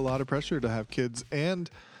under a lot of pressure to have kids, and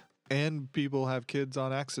people have kids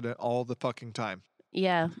on accident all the fucking time.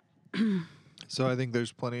 Yeah. So I think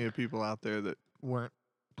there's plenty of people out there that weren't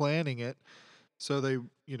planning it. So they,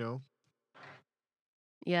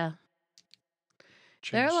 Yeah.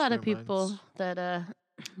 There are a changed lot of their people minds. that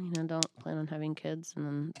don't plan on having kids, and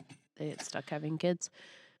then they get stuck having kids.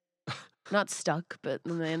 Not stuck, but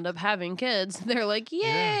then they end up having kids. They're like,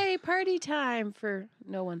 "Yay, party time!" for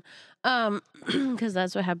no one. Because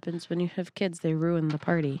that's what happens when you have kids. They ruin the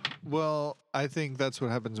party. Well, I think that's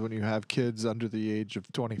what happens when you have kids under the age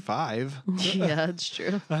of 25. Yeah, that's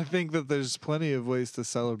true. I think that there's plenty of ways to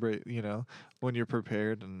celebrate, when you're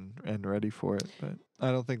prepared and ready for it. But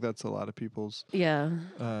I don't think that's a lot of people's Yeah,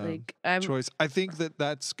 like I'm. choice. I think that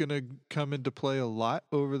that's going to come into play a lot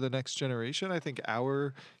over the next generation. I think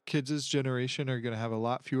our kids' generation are going to have a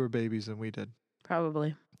lot fewer babies than we did.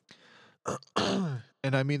 Probably.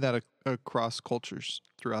 And I mean that across cultures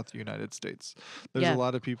throughout the United States. There's Yeah. a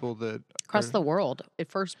lot of people that Across are, the world,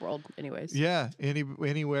 first world, anyways. yeah,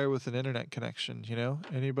 anywhere with an internet connection,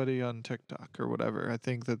 anybody on TikTok or whatever. I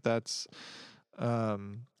think that's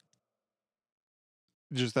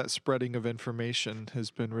just that spreading of information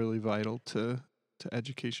has been really vital to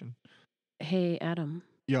education. Hey, Adam.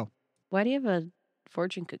 Yo. Why do you have a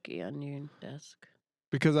fortune cookie on your desk?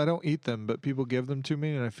 Because I don't eat them, but people give them to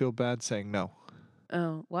me and I feel bad saying no.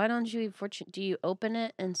 Oh, why don't you eat fortune? Do you open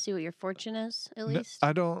it and see what your fortune is, at No, least?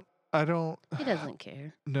 I don't He doesn't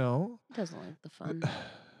care. No. He doesn't like the fun.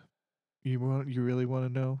 You really want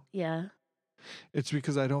to know? Yeah. It's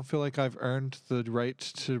because I don't feel like I've earned the right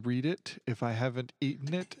to read it if I haven't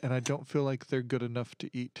eaten it, and I don't feel like they're good enough to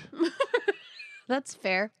eat. That's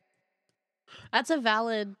fair. That's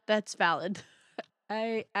valid.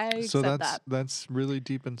 I So accept that. that's really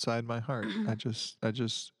deep inside my heart. I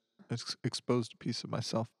just exposed a piece of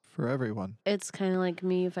myself for everyone. It's kind of like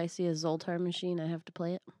me. If I see a Zoltar machine, I have to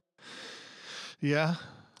play it. Yeah.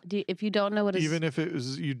 If you don't know what Even if it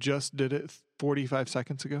was you just did it 45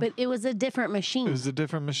 seconds ago. But it was a different machine. It was a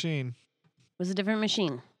different machine It was a different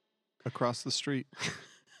machine. across the street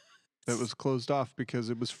that was closed off because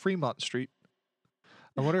it was Fremont Street.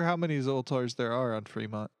 I wonder how many Zoltars there are on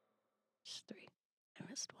Fremont. Just 3. I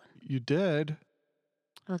missed one. You did?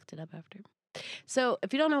 I looked it up after. So,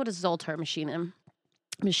 if you don't know what a Zoltar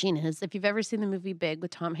machine is, if you've ever seen the movie Big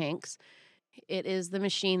with Tom Hanks, it is the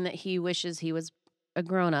machine that he wishes he was a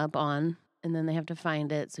grown-up on, and then they have to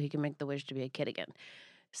find it so he can make the wish to be a kid again.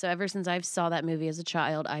 So ever since I saw that movie as a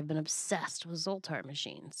child, I've been obsessed with Zoltar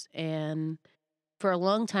machines. And for a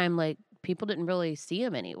long time, like, people didn't really see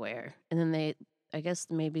them anywhere. And then I guess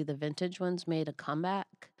maybe the vintage ones made a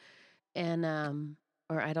comeback. And,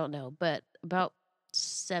 or I don't know, but about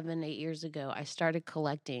 7, 8 years ago, I started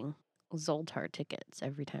collecting Zoltar tickets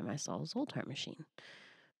every time I saw a Zoltar machine.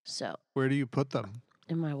 So, Where do you put them?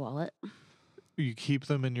 in my wallet. You keep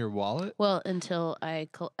them in your wallet? Well, until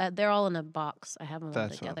they're all in a box. I have them all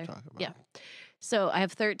That's what together. I'm talking about. Yeah. So I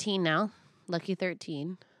have 13 now. Lucky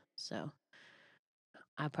 13. So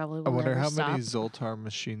I probably I will wonder never how stop. many Zoltar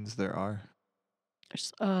machines there are.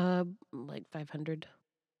 There's, like 500.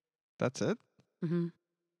 That's it? Mm-hmm.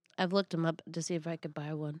 I've looked them up to see if I could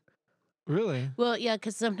buy one. Really? Well, yeah,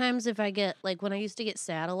 because sometimes if I get, like, when I used to get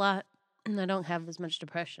sad a lot, and I don't have as much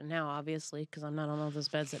depression now, obviously, because I'm not on all those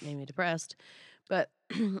meds that made me depressed, but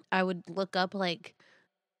I would look up, like,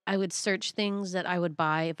 I would search things that I would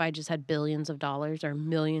buy if I just had billions of dollars or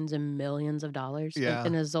millions and millions of dollars. Yeah.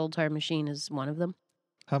 And a Zoltar machine is one of them.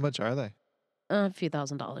 How much are they? A few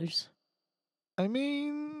 $1,000s. I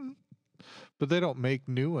mean, but they don't make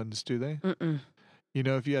new ones, do they? Mm-mm. You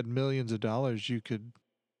know, if you had millions of dollars, you could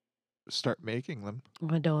start making them.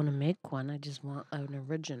 I don't want to make one. I just want an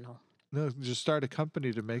original. No, just start a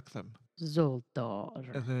company to make them.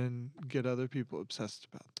 Zoltar. And then get other people obsessed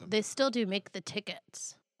about them. They still do make the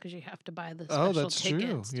tickets because you have to buy the Oh, special that's true.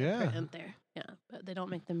 tickets to Yeah. print there. Yeah, but they don't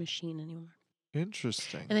make the machine anymore.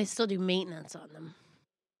 Interesting. And they still do maintenance on them.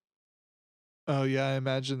 Oh, yeah, I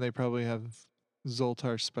imagine they probably have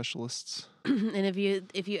Zoltar specialists. And if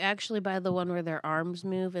you actually buy the one where their arms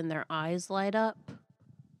move and their eyes light up,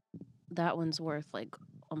 that one's worth like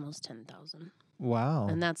almost 10,000. Wow.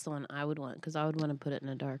 And that's the one I would want because I would want to put it in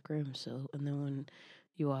a dark room. So, and then when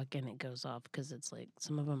you walk in, it goes off because it's like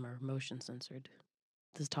some of them are motion censored.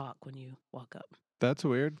 This talk when you walk up. That's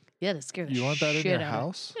weird. Yeah, to scare the You want that in shit your out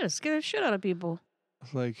house? Yeah, to scare the shit out of people.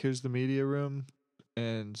 Like, here's the media room,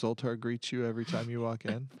 and Zoltar greets you every time you walk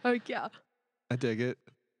in. Oh yeah. I dig it.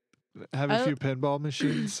 Have a I- few pinball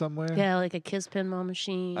machines somewhere. Yeah, like a kiss pinball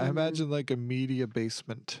machine. I imagine like a media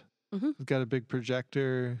basement. Mhm. It's got a big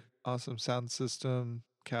projector, awesome sound system,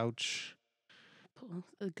 couch.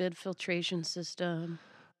 A good filtration system.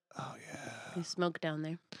 Oh yeah. We smoke down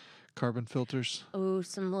there. Carbon filters. Oh,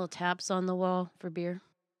 some little taps on the wall for beer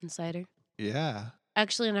and cider. Yeah.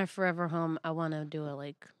 Actually, in our forever home, I want to do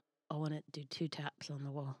I want to do 2 taps on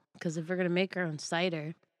the wall. Because if we're going to make our own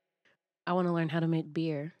cider, I want to learn how to make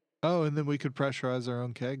beer. Oh, and then we could pressurize our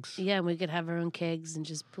own kegs. Yeah, and we could have our own kegs and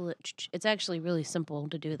just pull it. It's actually really simple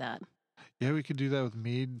to do that. Yeah, we could do that with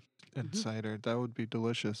mead and Mhm. cider. That would be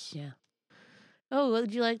delicious. Yeah. Oh,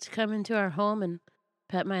 would you like to come into our home and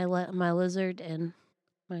pet my lizard and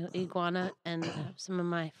my iguana and have some of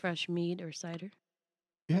my fresh mead or cider?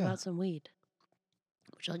 How Yeah. about some weed?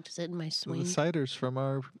 Would you like to sit in my The swing? cider's from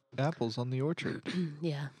our apples on the orchard.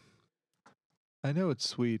 Yeah. I know it's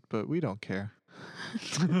sweet, but we don't care.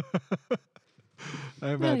 I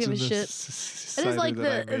don't imagine give a this shit. cider That is like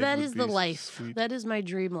that I made that would is the be life. sweet. That is my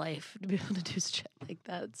dream life to be able to do shit like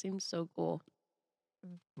that. It seems so cool.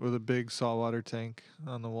 With a big saltwater tank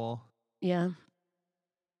on the wall. Yeah.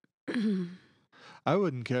 I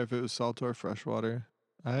wouldn't care if it was salt or freshwater.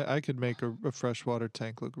 I could make a freshwater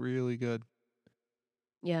tank look really good.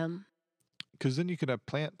 Yeah. Because then you could have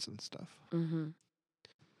plants and stuff. Mm-hmm.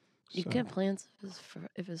 You So- can have plants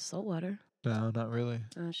if it's saltwater. No, not really.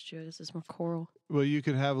 Oh, that's true. I guess it's more coral. Well, you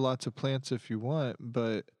could have lots of plants if you want,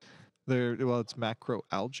 but it's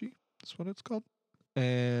macroalgae. That's what it's called.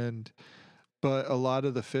 But a lot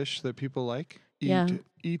of the fish that people like Yeah.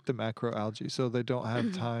 eat the macroalgae, so they don't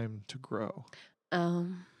have time to grow.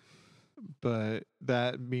 But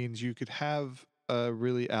that means you could have a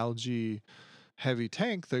really algae heavy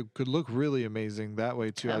tank that could look really amazing that way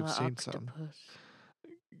too. have I've a seen some. octopus.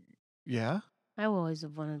 Yeah. I always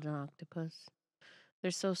have wanted an octopus. They're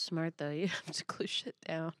so smart though. You have to glue shit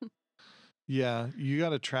down, Yeah, you got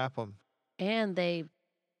to trap them. and they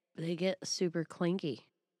get super clinky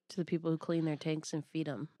to the people who clean their tanks and feed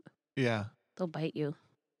them. Yeah. They'll bite you.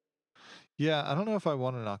 Yeah, I don't know if I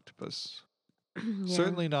want an octopus. Yeah.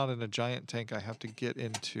 Certainly not in a giant tank I have to get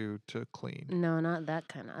into to clean. No, not that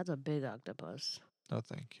kind of. That's a big octopus. No,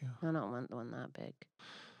 thank you. I don't want one that big.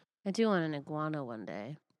 I do want an iguana one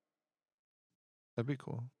day. That'd be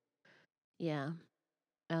cool. Yeah.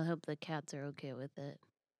 I hope the cats are okay with it.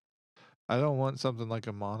 I don't want something like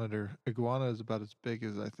a monitor. Iguana is about as big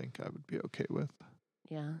as I think I would be okay with.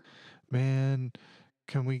 Yeah. Man,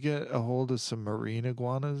 can we get a hold of some marine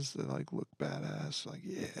iguanas that like look badass? Like,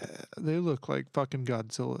 yeah, they look like fucking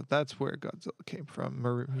Godzilla. That's where Godzilla came from.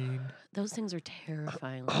 Marine. Those things are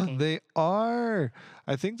terrifying looking. They are.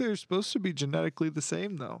 I think they're supposed to be genetically the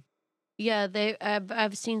same though. Yeah,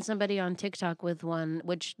 I've seen somebody on TikTok with one,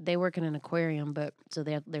 which they work in an aquarium, but so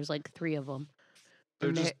there's like 3 of them. They're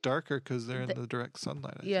And just darker because they're in the- the direct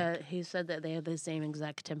sunlight. I yeah, think. he said that they have the same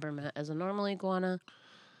exact temperament as a normal iguana.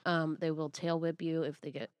 They will tail whip you if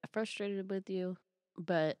they get frustrated with you,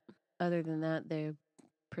 but other than that, they're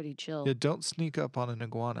pretty chill. Yeah, don't sneak up on an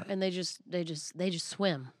iguana. And they just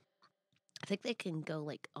swim. I think they can go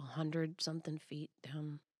like 100 something feet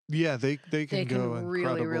down. Yeah, they can go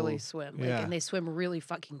really incredible. swim. Yeah. Like, and they swim really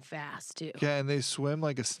fucking fast too. Yeah, and they swim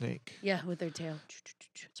like a snake. Yeah, with their tail.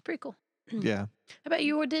 It's pretty cool. Yeah. I bet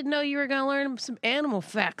you didn't know you were going to learn some animal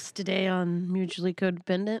facts today on Mutually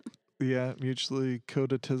Codependent. Yeah, mutually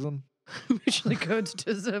codatism. Mutually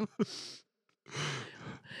Codetism.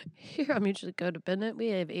 Here on Mutually Codependent, we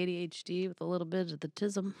have ADHD with a little bit of the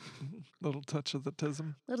tism. Little touch of the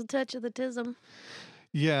tism. Little touch of the tism.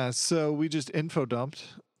 Yeah, so we just info dumped.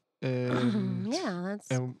 And Yeah, that's...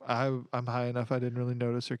 and I'm high enough I didn't really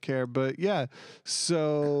notice or care. But yeah,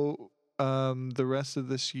 so the rest of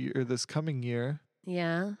this year, this coming year,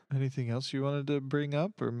 Yeah. anything else you wanted to bring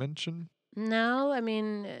up or mention? No, I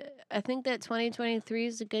mean, I think that 2023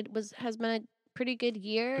 has been a pretty good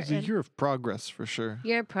year. It's a year of progress for sure.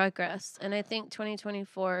 Year of progress. And I think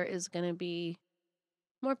 2024 is going to be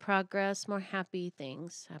more progress, more happy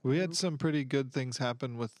things happening. We had some pretty good things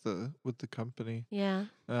happen with the company. Yeah.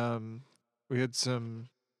 We had some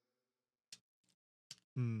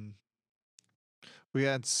we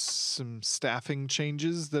had some staffing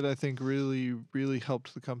changes that I think really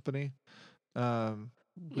helped the company.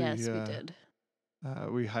 Yes, we did.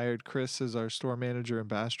 We hired Chris as our store manager in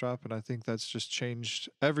Bastrop, and I think that's just changed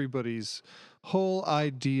everybody's whole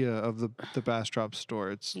idea of the Bastrop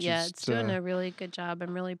store. It's it's doing a really good job.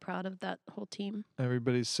 I'm really proud of that whole team.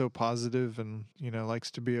 Everybody's so positive and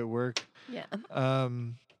likes to be at work. Yeah.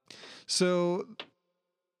 So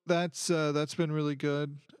that's been really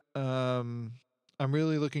good. I'm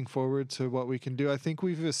really looking forward to what we can do. I think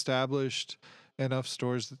we've established enough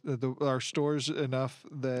stores, our stores enough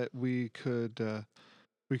that we could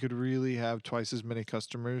really have twice as many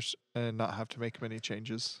customers and not have to make many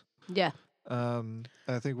changes. Yeah.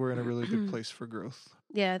 I think we're in a really good place for growth.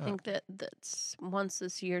 Yeah, I think that's once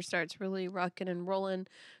this year starts really rocking and rolling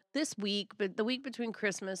this week, but the week between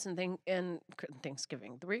Christmas and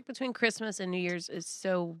Thanksgiving, the week between Christmas and New Year's is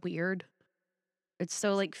so weird. It's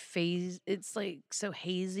so like it's like so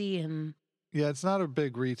hazy and... Yeah, it's not a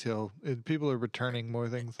big retail. People are returning more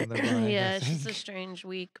things than they're buying. Yeah, it's just a strange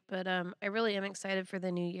week. But I really am excited for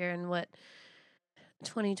the new year and what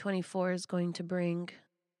 2024 is going to bring.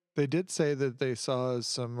 They did say that they saw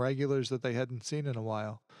some regulars that they hadn't seen in a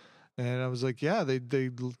while. And I was like, yeah, they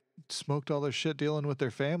smoked all their shit dealing with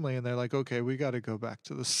their family. And they're like, okay, we got to go back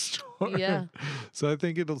to the store. Yeah. So I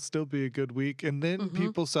think it'll still be a good week. And then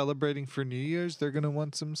people celebrating for New Year's, they're going to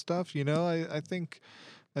want some stuff.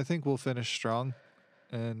 I think we'll finish strong,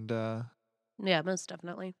 and yeah, most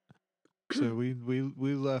definitely. So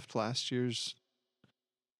we left last year's,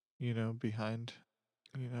 behind,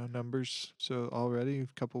 numbers. So already a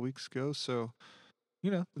couple weeks ago. So,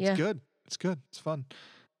 it's good. It's good. It's fun.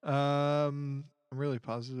 I'm really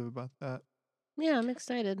positive about that. Yeah, I'm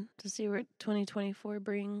excited to see what 2024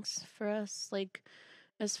 brings for us. Like,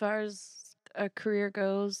 as far as our career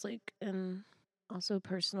goes, like, and also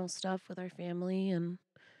personal stuff with our family and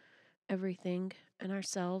everything and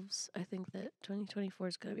ourselves. I think that 2024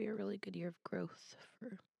 is going to be a really good year of growth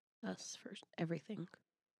for us, for everything.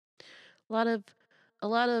 A lot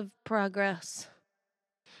of progress.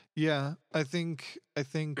 Yeah, I think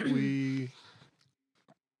we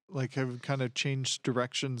have kind of changed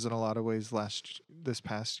directions in a lot of ways this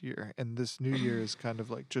past year, and this new year is kind of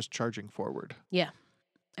like just charging forward. Yeah,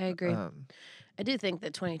 I agree. I do think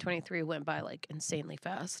that 2023 went by like insanely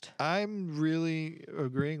fast. I'm really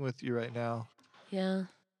agreeing with you right now. Yeah.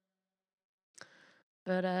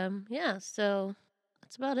 But yeah, so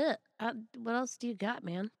that's about it. What else do you got,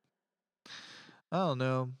 man? I don't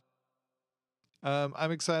know.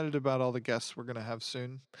 I'm excited about all the guests we're gonna have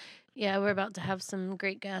soon. Yeah, we're about to have some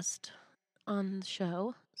great guests on the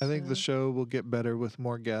show. I think the show will get better with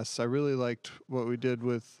more guests. I really liked what we did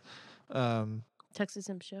with Texas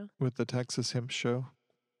Hemp Show. With the Texas Hemp Show.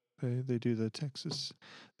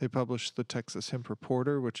 They publish the Texas Hemp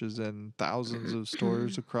Reporter, which is in thousands of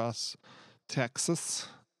stores across Texas,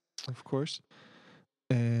 of course.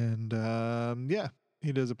 And yeah,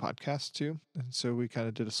 he does a podcast too. And so we kind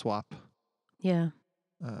of did a swap. Yeah.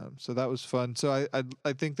 So that was fun. So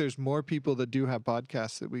I think there's more people that do have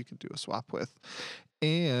podcasts that we could do a swap with,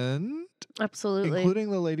 and Absolutely.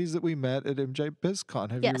 including the ladies that we met at MJ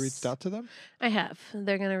BizCon. Have you reached Yes. out to them? I have.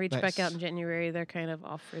 They're going to reach back out Nice. in January. They're kind of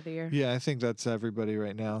off for the year. Yeah, I think that's everybody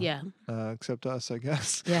right now. Yeah. Except us, I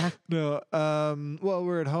guess. Yeah. No. Well,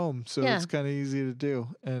 we're at home, so Yeah. it's kind of easy to do,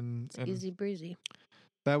 and Easy breezy.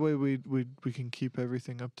 that way we can keep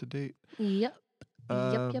everything up to date. Yep.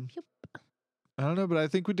 Yep. Yep. I don't know, but I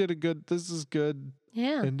think we did a good. This is good.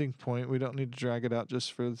 Yeah. Ending point. We don't need to drag it out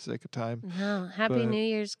just for the sake of time. No. Happy But New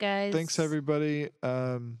Year's, guys. Thanks, everybody.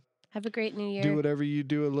 Have a great New Year. Do whatever you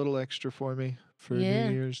do a little extra for me for Yeah.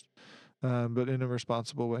 New Year's, but in a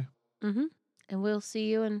responsible way. Mm-hmm. And we'll see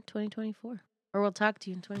you in 2024. Or we'll talk to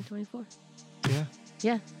you in 2024. Yeah.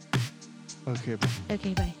 Yeah. Okay. Bye.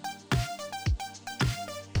 Okay, bye.